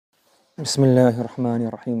بسم الله الرحمن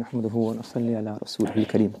الرحيم نحمده ونصلي على رسوله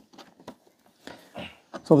الكريم.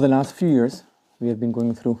 So over the last few years we have been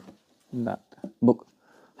going through that book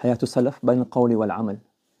Hayatul Salaf Bain al-Qawli wal-Amal.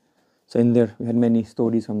 So in there we had many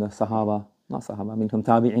stories from the Sahaba, not Sahaba, I mean from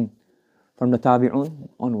Tabi'in, from the Tabi'un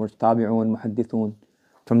onwards, Tabi'un, Muhaddithun,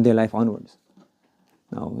 from their life onwards.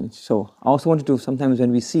 Now, so I also wanted to, sometimes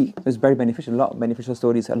when we see, it's very beneficial, a lot of beneficial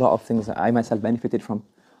stories, a lot of things that I myself benefited from,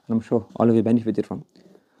 and I'm sure all of you benefited from.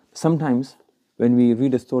 Sometimes when we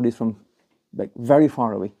read the stories from like very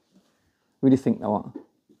far away, we just think, oh,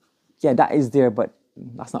 yeah, that is there, but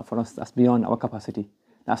that's not for us, that's beyond our capacity.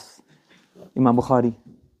 That's Imam Bukhari,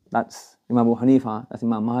 that's Imam Abu Hanifa, that's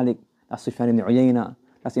Imam Malik, that's Sufyan ibn Uyayna,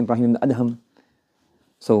 that's Ibrahim ibn Adham.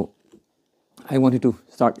 So I wanted to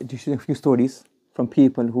start to share a few stories from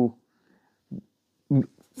people who,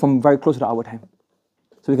 from very close to our time.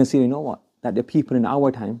 So we can see, you know what, that the people in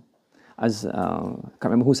our time, as I can't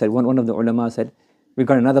remember who said, one of the Ulama said,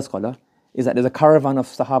 regarding another scholar, is that there's a caravan of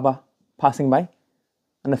Sahaba passing by,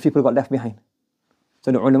 and the people got left behind.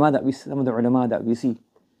 So the Ulama that we, some of the Ulama that we see,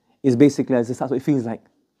 is basically as that's what it feels like.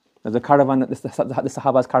 There's a caravan, the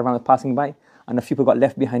Sahaba's caravan was passing by, and the people got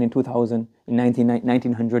left behind in 2000, in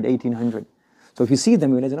 1900, 1800. So if you see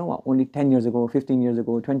them, you realize, you know what, only 10 years ago, 15 years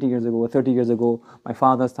ago, 20 years ago, 30 years ago, my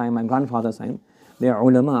father's time, my grandfather's time, there are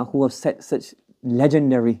ulama who have set such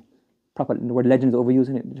legendary, proper, the word legends is overused,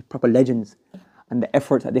 isn't it? Proper legends, and the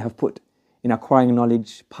efforts that they have put in acquiring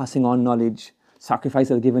knowledge, passing on knowledge,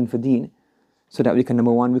 sacrifices given for deen, so that we can,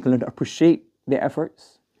 number one, we can learn to appreciate their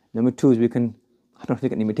efforts. Number two is we can, I don't know if we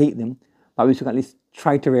can imitate them, but we should at least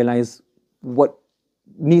try to realize what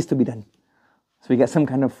needs to be done. So we get some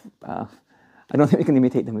kind of, I don't think we can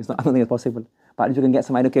imitate them, I don't think it's possible. But at least we can get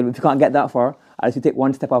some idea, okay, if you can't get that far, at least we take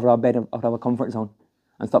one step out of our bed, out of our comfort zone,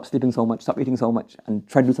 and stop sleeping so much, stop eating so much, and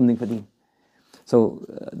try to do something for deen. So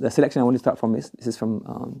the selection I want to start from is, this is from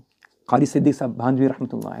Qadi Siddiq Sahib Bhandwi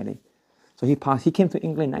Rahmatullah alayhi. So he came to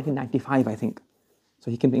England in 1995, I think.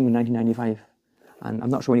 So he came to England in 1995, and I'm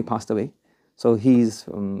not sure when he passed away. So he's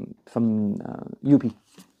from UP.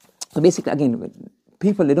 So basically, again,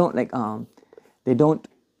 people, they don't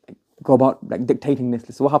go about like dictating this.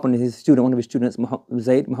 So what happened is his student, one of his students, Muhammad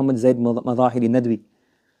Zaid Madahiri Nadwi.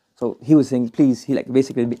 So he was saying, please, he like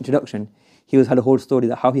basically the introduction, he had a whole story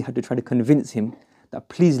that how he had to try to convince him that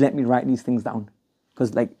please let me write these things down.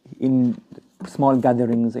 Because like in small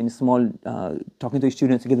gatherings, in small, talking to his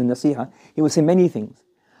students to give them nasiha, he would say many things.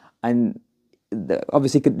 And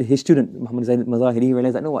obviously his student, Muhammad Zaid Madahiri, he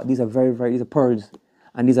realized that, no, what, these are these are pearls.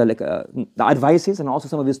 And these are like the advices and also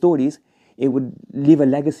some of his stories, it would leave a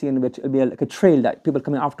legacy and it would be like a trail that people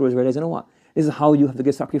coming afterwards realize, you know what, this is how you have to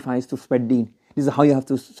give sacrifice to spread deen. This is how you have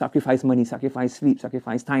to sacrifice money, sacrifice sleep,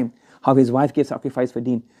 sacrifice time. How his wife gave sacrifice for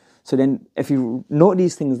deen. So then if you note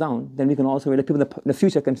these things down, then we can also, people in the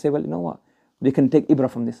future can say, well, you know what, we can take ibrah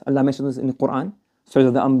from this. Allah mentions this in the Quran, stories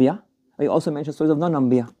of the Anbiya. He also mentions stories of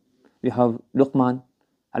non-Anbiya. We have Luqman,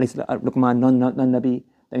 non-Nabi.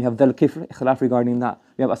 Then we have Dhal Kifr, Ikhlaf regarding that.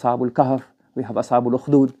 We have Ashabul Kahf, we have Ashabul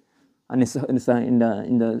Ukhdud. And in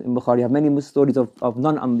Bukhari, you have many stories of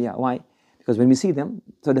non-Anbiya. Why? Because when we see them,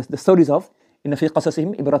 so the stories of, inna fi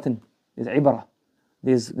qasasihim ibratan, there's ibrah.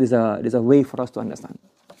 There's a way for us to understand.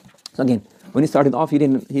 So again, when he started off, he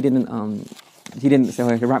didn't say,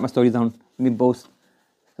 okay, write my stories down, let me boast.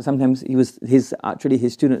 So sometimes his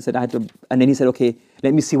student said, I had to, and then he said, okay,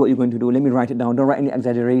 let me see what you're going to do, let me write it down, don't write any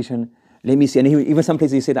exaggeration, let me see. And even some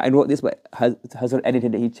places he said, I wrote this, but has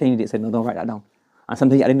edited it, he changed it, said, no, don't write that down. And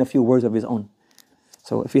sometimes he added in a few words of his own.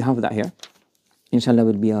 So if we have that here, inshallah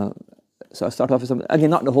will be so I'll start off with something, again,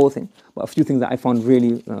 not the whole thing, but a few things that I found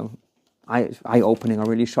really eye-opening or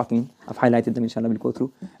really shocking. I've highlighted them, inshallah, we'll go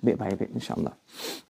through bit by bit, inshallah.